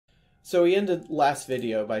So we ended last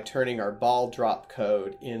video by turning our ball drop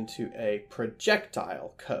code into a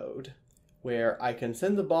projectile code where I can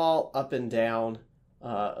send the ball up and down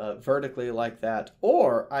vertically like that,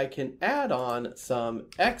 or I can add on some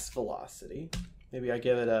x velocity. Maybe I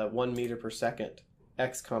give it a 1 meter per second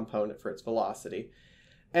x component for its velocity.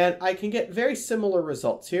 And I can get very similar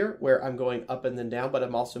results here where I'm going up and then down, but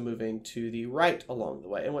I'm also moving to the right along the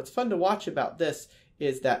way. And what's fun to watch about this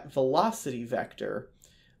is that velocity vector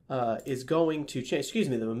is going to change,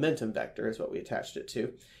 the momentum vector is what we attached it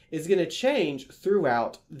to, is going to change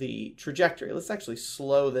throughout the trajectory. Let's actually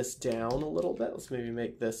slow this down a little bit. Let's maybe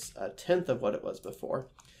make this a tenth of what it was before.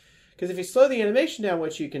 Because if you slow the animation down,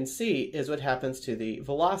 what you can see is what happens to the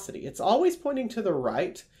velocity. It's always pointing to the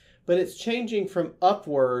right, but it's changing from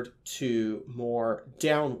upward to more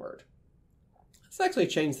downward. Let's actually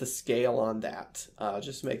change the scale on that,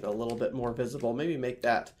 just to make it a little bit more visible. Maybe make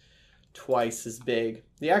that twice as big.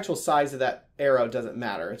 The actual size of that arrow doesn't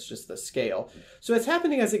matter, it's just the scale. So it's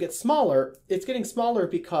happening as it gets smaller. It's getting smaller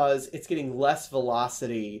because it's getting less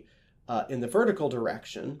velocity in the vertical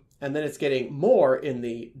direction, and then it's getting more in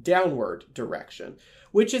the downward direction,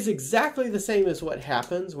 which is exactly the same as what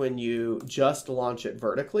happens when you just launch it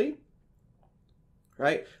vertically,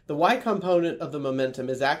 right? The y component of the momentum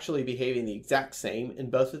is actually behaving the exact same in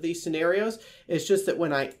both of these scenarios. It's just that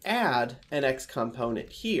when I add an x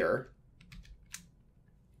component here,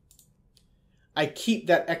 I keep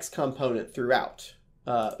that x component throughout.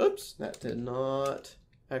 Oops, that did not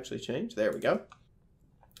actually change. There we go.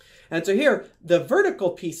 And so here, the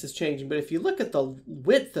vertical piece is changing, but if you look at the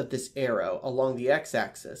width of this arrow along the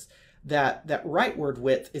x-axis, that rightward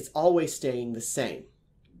width is always staying the same.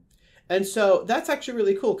 And so that's actually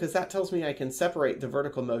really cool because that tells me I can separate the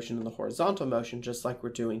vertical motion and the horizontal motion just like we're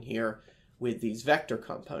doing here with these vector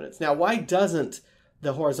components. Now, why doesn't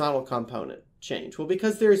the horizontal component change? Well,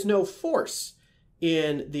 because there is no force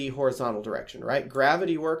in the horizontal direction, right?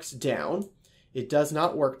 Gravity works down. It does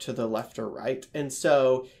not work to the left or right. And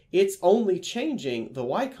so it's only changing the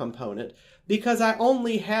y component because I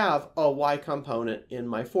only have a y component in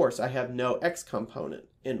my force. I have no x component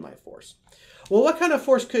in my force. Well, what kind of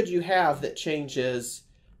force could you have that changes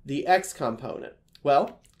the x component?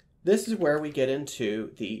 Well, this is where we get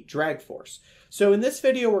into the drag force. So in this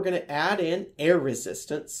video, we're going to add in air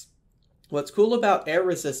resistance. What's cool about air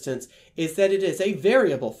resistance is that it is a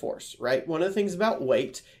variable force, right? One of the things about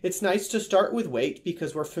weight, it's nice to start with weight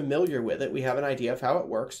because we're familiar with it. We have an idea of how it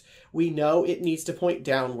works. We know it needs to point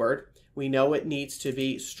downward. We know it needs to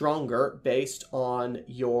be stronger based on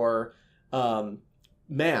your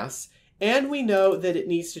mass. And we know that it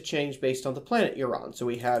needs to change based on the planet you're on. So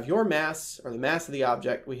we have your mass, or the mass of the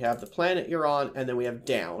object, we have the planet you're on, and then we have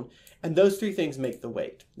down. And those three things make the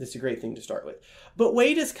weight. This is a great thing to start with. But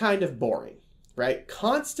weight is kind of boring, right?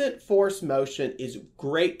 Constant force motion is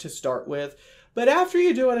great to start with, but after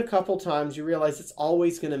you do it a couple times, you realize it's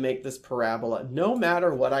always going to make this parabola. No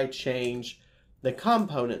matter what I change the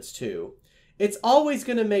components to, it's always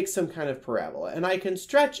going to make some kind of parabola. And I can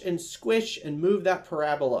stretch and squish and move that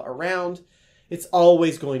parabola around. It's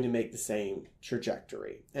always going to make the same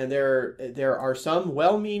trajectory. And there are some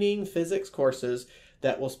well-meaning physics courses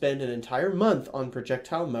that will spend an entire month on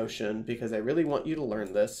projectile motion because they really want you to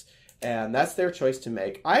learn this, and that's their choice to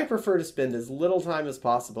make. I prefer to spend as little time as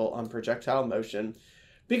possible on projectile motion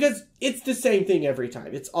because it's the same thing every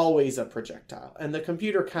time. It's always a projectile, and the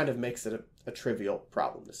computer kind of makes it a trivial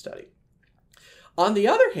problem to study. On the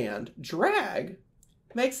other hand, drag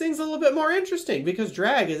makes things a little bit more interesting because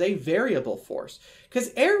drag is a variable force.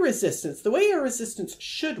 Because air resistance, the way air resistance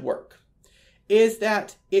should work is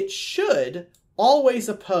that it should always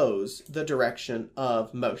oppose the direction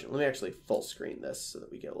of motion. Let me actually full screen this so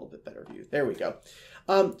that we get a little bit better view. There we go.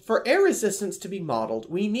 For air resistance to be modeled,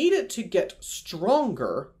 we need it to get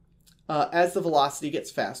stronger as the velocity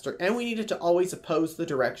gets faster, and we need it to always oppose the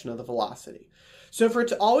direction of the velocity. So for it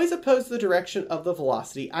to always oppose the direction of the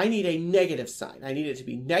velocity, I need a negative sign. I need it to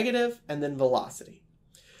be negative and then velocity.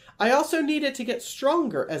 I also need it to get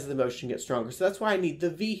stronger as the motion gets stronger. So that's why I need the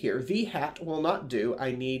v here. V hat will not do.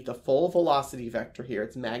 I need the full velocity vector here.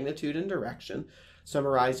 It's magnitude and direction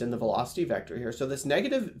summarized in the velocity vector here. So this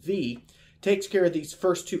negative v takes care of these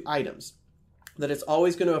first two items, that it's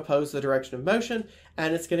always going to oppose the direction of motion,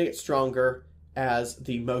 and it's going to get stronger as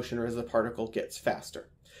the motion or as the particle gets faster.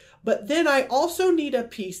 But then I also need a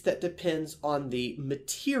piece that depends on the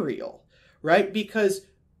material, right? Because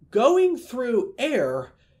going through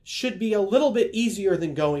air should be a little bit easier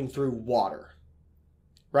than going through water,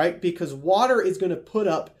 right? Because water is going to put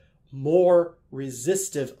up more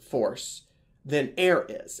resistive force than air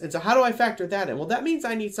is. And so how do I factor that in? Well, that means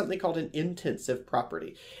I need something called an intensive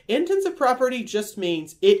property. Intensive property just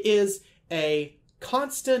means it is a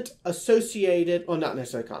constant associated, well, not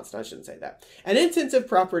necessarily constant, I shouldn't say that. An intensive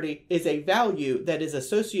property is a value that is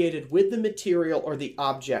associated with the material or the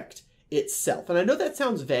object itself. And I know that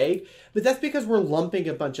sounds vague, but that's because we're lumping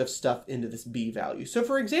a bunch of stuff into this B value. So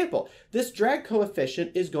for example, this drag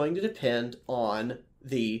coefficient is going to depend on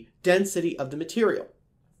the density of the material,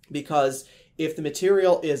 because if the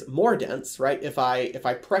material is more dense, right, if I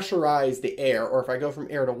pressurize the air, or if I go from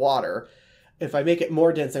air to water, if I make it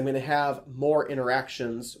more dense, I'm going to have more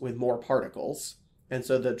interactions with more particles, and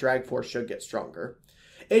so the drag force should get stronger.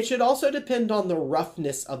 It should also depend on the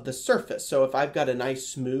roughness of the surface. So if I've got a nice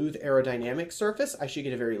smooth aerodynamic surface, I should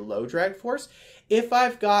get a very low drag force. If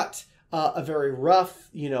I've got a very rough,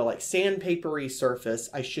 like sandpapery surface,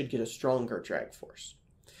 I should get a stronger drag force.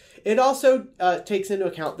 It also takes into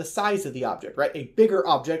account the size of the object, right? A bigger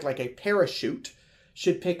object like a parachute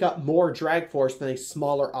should pick up more drag force than a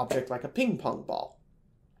smaller object like a ping pong ball.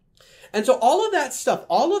 And so all of that stuff,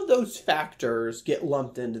 all of those factors get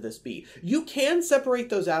lumped into this B. You can separate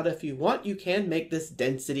those out if you want. You can make this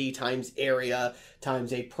density times area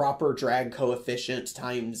times a proper drag coefficient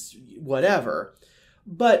times whatever.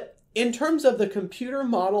 But in terms of the computer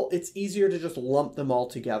model, it's easier to just lump them all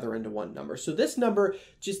together into one number. So this number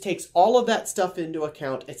just takes all of that stuff into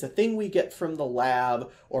account. It's a thing we get from the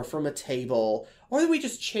lab or from a table, or we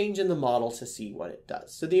just change in the model to see what it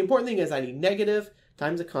does. So the important thing is I need negative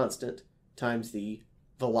times a constant times the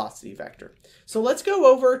velocity vector. So let's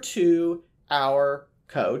go over to our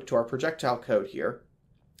code, to our projectile code here,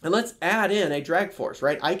 and let's add in a drag force,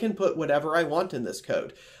 right? I can put whatever I want in this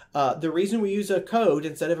code. The reason we use a code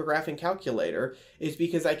instead of a graphing calculator is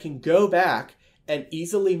because I can go back and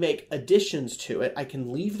easily make additions to it. I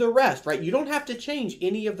can leave the rest, right? You don't have to change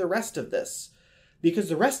any of the rest of this because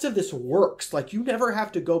the rest of this works. Like, you never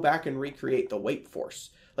have to go back and recreate the weight force.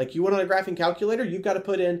 Like you would on a graphing calculator, you've got to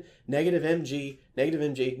put in negative mg, negative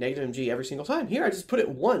mg, negative mg every single time. Here, I just put it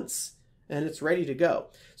once and it's ready to go.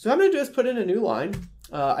 So what I'm going to do is put in a new line.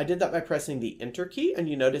 I did that by pressing the Enter key, and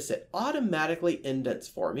you notice it automatically indents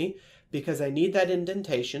for me because I need that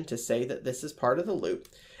indentation to say that this is part of the loop.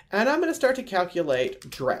 And I'm going to start to calculate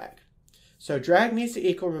drag. So drag needs to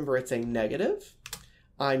equal, remember it's a negative.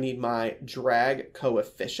 I need my drag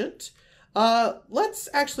coefficient. Let's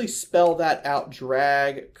actually spell that out,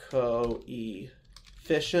 drag coefficient,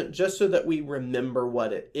 just so that we remember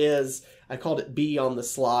what it is. I called it B on the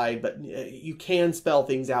slide, but you can spell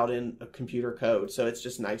things out in a computer code, so it's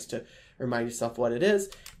just nice to remind yourself what it is.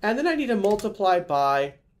 And then I need to multiply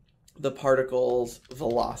by the particle's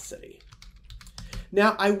velocity.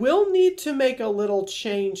 Now, I will need to make a little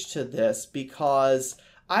change to this because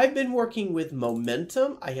I've been working with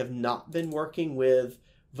momentum. I have not been working with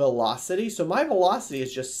velocity. So my velocity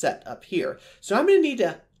is just set up here. So I'm going to need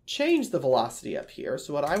to change the velocity up here.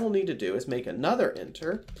 So what I will need to do is make another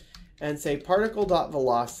enter and say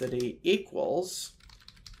particle.velocity equals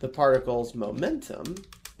the particle's momentum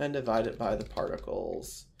and divide it by the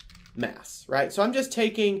particle's mass, right? So I'm just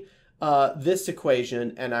taking this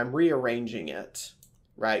equation and I'm rearranging it,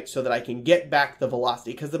 right? So that I can get back the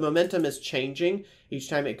velocity because the momentum is changing each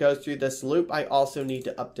time it goes through this loop. I also need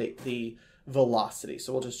to update the velocity.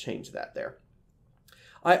 So we'll just change that there.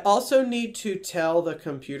 I also need to tell the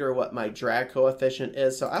computer what my drag coefficient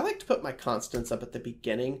is. So I like to put my constants up at the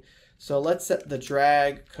beginning. So let's set the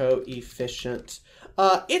drag coefficient.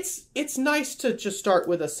 It's nice to just start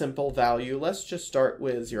with a simple value. Let's just start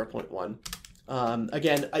with 0.1.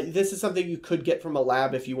 Again, this is something you could get from a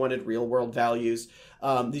lab if you wanted real world values.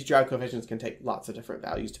 These drag coefficients can take lots of different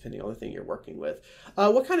values depending on the thing you're working with.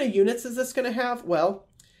 What kind of units is this going to have? Well,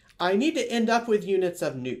 I need to end up with units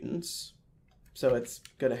of newtons. So it's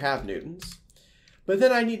going to have newtons. But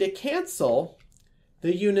then I need to cancel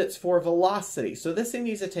the units for velocity. So this thing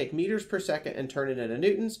needs to take meters per second and turn it into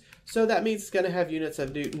newtons. So that means it's going to have units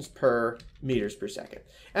of newtons per meters per second.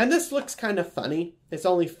 And this looks kind of funny. It's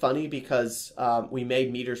only funny because we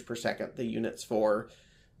made meters per second the units for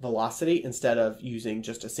velocity instead of using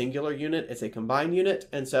just a singular unit. It's a combined unit.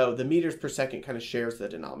 And so the meters per second kind of shares the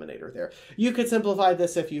denominator there. You could simplify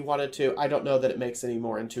this if you wanted to. I don't know that it makes any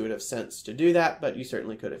more intuitive sense to do that, but you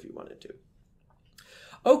certainly could if you wanted to.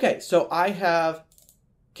 Okay, so I have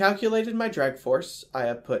calculated my drag force. I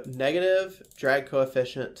have put negative drag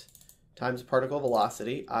coefficient times particle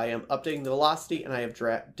velocity. I am updating the velocity and I have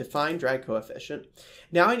defined drag coefficient.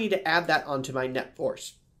 Now I need to add that onto my net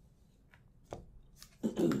force.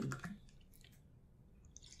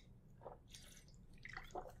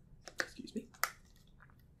 Excuse me.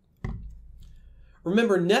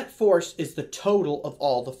 Remember, net force is the total of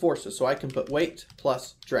all the forces. So I can put weight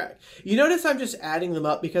plus drag. You notice I'm just adding them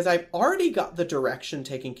up because I've already got the direction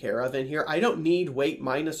taken care of in here. I don't need weight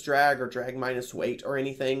minus drag or drag minus weight or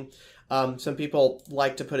anything. Some people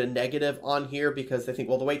like to put a negative on here because they think,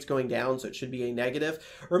 well, the weight's going down, so it should be a negative.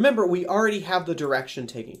 Remember, we already have the direction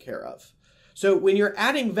taken care of. So when you're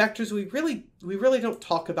adding vectors, we really don't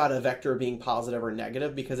talk about a vector being positive or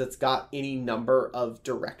negative because it's got any number of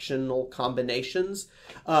directional combinations.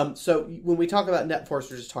 So when we talk about net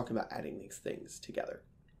force, we're just talking about adding these things together.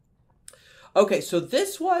 Okay, so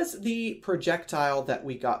this was the projectile that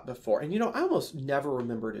we got before. And I almost never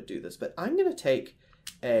remember to do this, but I'm going to take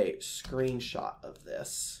a screenshot of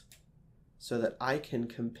this so that I can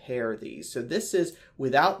compare these. So this is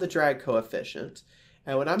without the drag coefficient.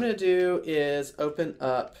 And what I'm going to do is open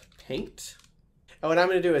up Paint. And what I'm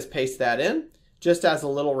going to do is paste that in, just as a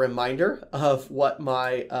little reminder of what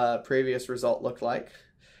my previous result looked like.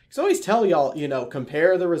 Because I always tell y'all,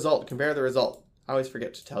 compare the result, compare the result. I always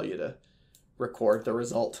forget to tell you to record the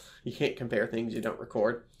result. You can't compare things you don't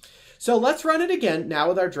record. So let's run it again, now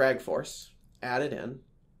with our drag force. Add it in.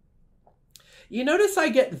 You notice I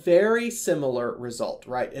get very similar result,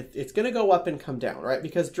 right? It's going to go up and come down, right?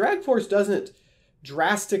 Because drag force doesn't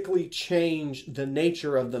drastically change the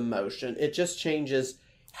nature of the motion. It just changes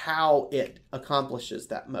how it accomplishes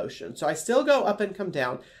that motion. So I still go up and come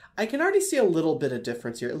down. I can already see a little bit of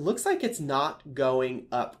difference here. It looks like it's not going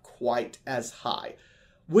up quite as high,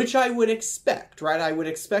 which I would expect, right? I would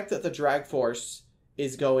expect that the drag force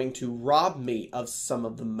is going to rob me of some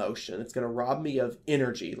of the motion. It's going to rob me of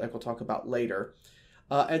energy, like we'll talk about later.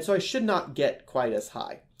 And so I should not get quite as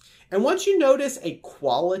high. And once you notice a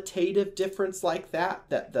qualitative difference like that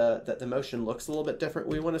the motion looks a little bit different,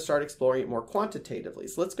 we want to start exploring it more quantitatively.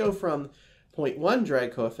 So let's go from 0.1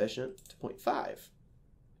 drag coefficient to 0.5.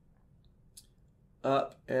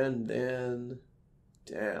 Up and then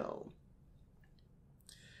down.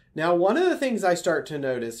 Now, one of the things I start to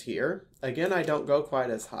notice here, again, I don't go quite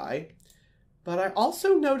as high, but I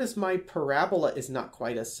also notice my parabola is not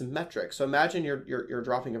quite as symmetric. So imagine you're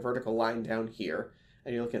dropping a vertical line down here,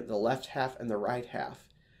 and you're looking at the left half and the right half.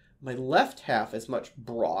 My left half is much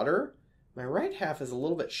broader. My right half is a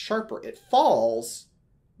little bit sharper. It falls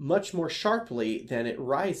much more sharply than it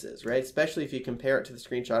rises, right? Especially if you compare it to the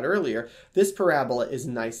screenshot earlier. This parabola is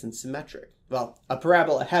nice and symmetric. Well, a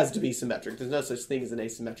parabola has to be symmetric. There's no such thing as an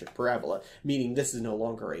asymmetric parabola, meaning this is no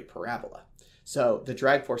longer a parabola. So the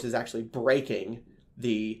drag force is actually breaking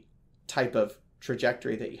the type of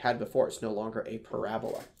trajectory that you had before. It's no longer a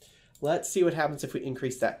parabola. Let's see what happens if we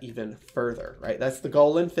increase that even further, right? That's the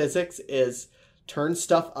goal in physics, is turn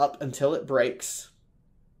stuff up until it breaks.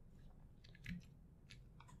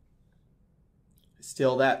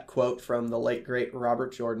 Still that quote from the late, great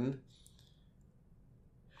Robert Jordan.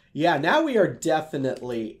 Yeah, now we are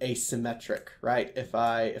definitely asymmetric, right? If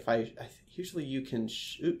I usually you can,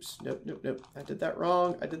 oops, nope. I did that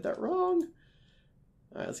wrong. All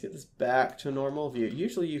right, let's get this back to a normal view.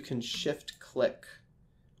 Usually you can shift click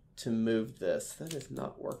to move this. That is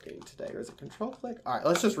not working today. Or is it control click? All right,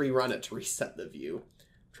 let's just rerun it to reset the view.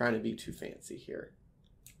 I'm trying to be too fancy here.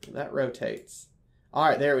 And that rotates. All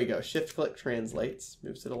right, there we go. Shift click translates,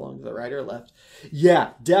 moves it along to the right or left.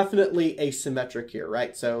 Yeah, definitely asymmetric here,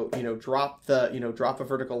 right? So, drop a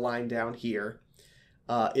vertical line down here.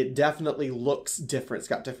 It definitely looks different. It's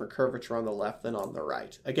got different curvature on the left than on the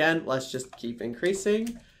right. Again, let's just keep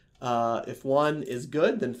increasing. If 1 is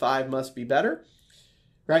good, then 5 must be better.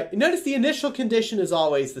 Right? Notice the initial condition is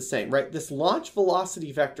always the same, right? This launch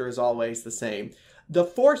velocity vector is always the same. The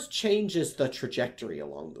force changes the trajectory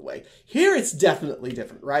along the way. Here it's definitely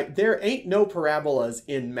different, right? There ain't no parabolas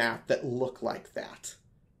in math that look like that.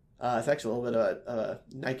 It's actually a little bit of a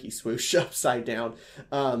Nike swoosh upside down.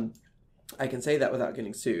 I can say that without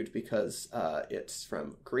getting sued because it's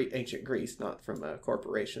from ancient Greece, not from a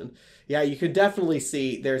corporation. Yeah, you could definitely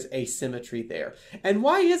see there's asymmetry there. And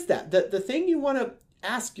why is that? The thing you want to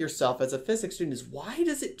ask yourself as a physics student is, why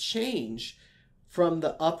does it change from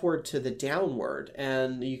the upward to the downward?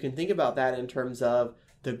 And you can think about that in terms of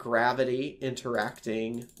the gravity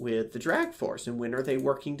interacting with the drag force, and when are they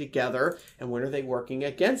working together and when are they working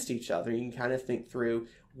against each other. You can kind of think through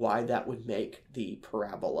why that would make the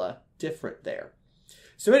parabola different there.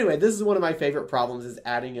 So anyway, this is one of my favorite problems, is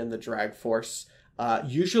adding in the drag force.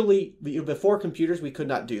 Usually before computers, we could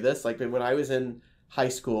not do this. Like when I was in high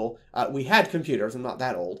school, we had computers. I'm not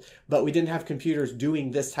that old, but we didn't have computers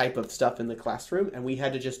doing this type of stuff in the classroom, and we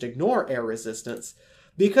had to just ignore air resistance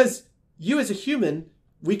because you as a human,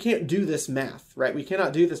 we can't do this math, right? We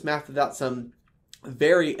cannot do this math without some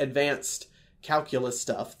very advanced calculus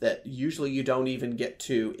stuff that usually you don't even get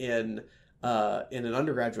to in an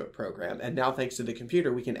undergraduate program. And now, thanks to the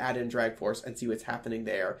computer, we can add in drag force and see what's happening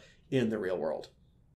there in the real world.